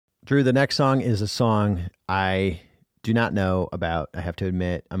Drew, the next song is a song I do not know about. I have to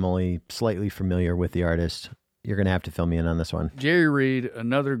admit, I'm only slightly familiar with the artist. You're going to have to fill me in on this one. Jerry Reed,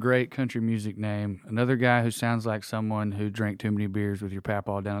 another great country music name, another guy who sounds like someone who drank too many beers with your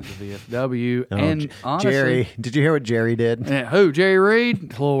papaw down at the VFW. Oh, and honestly, Jerry, did you hear what Jerry did? Who, Jerry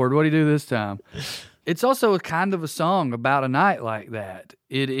Reed? Lord, what did he do this time? It's also a kind of a song about a night like that.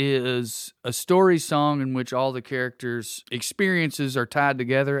 It is a story song in which all the characters' experiences are tied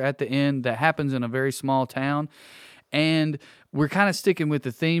together at the end that happens in a very small town. And we're kind of sticking with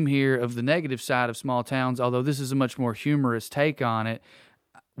the theme here of the negative side of small towns, although this is a much more humorous take on it,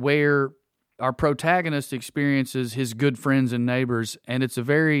 where our protagonist experiences his good friends and neighbors, and it's a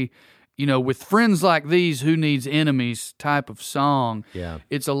very, with friends like these, who needs enemies type of song. Yeah.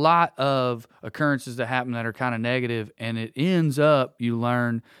 It's a lot of occurrences that happen that are kind of negative, and it ends up, you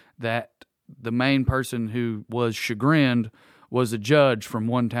learn that the main person who was chagrined was a judge from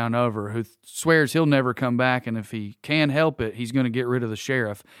one town over who swears he'll never come back, and if he can help it, he's going to get rid of the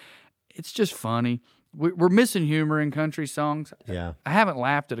sheriff. It's just funny. We're missing humor in country songs. Yeah. I haven't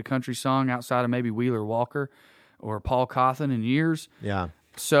laughed at a country song outside of maybe Wheeler Walker or Paul Cawthon in years. Yeah.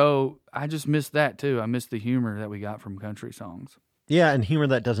 So I just miss that too. I miss the humor that we got from country songs. Yeah, and humor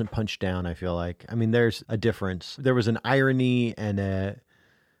that doesn't punch down, I feel like. I mean, there's a difference. There was an irony, and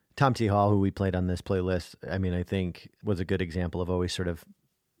Tom T. Hall, who we played on this playlist, I mean, I think was a good example of always sort of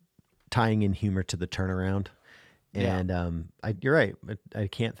tying in humor to the turnaround. Yeah. And you're right. I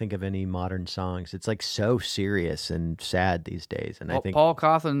can't think of any modern songs. It's like so serious and sad these days. And I think Paul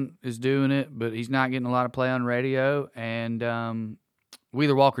Cawthon is doing it, but he's not getting a lot of play on radio. And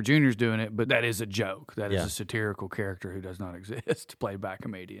Wheeler Walker Jr. is doing it, but that is a joke. That is a satirical character who does not exist, played by a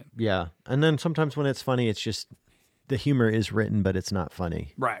comedian. Yeah. And then sometimes when it's funny, it's just the humor is written, but it's not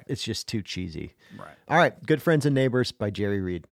funny. Right. It's just too cheesy. Right. All right. Good Friends and Neighbors by Jerry Reed.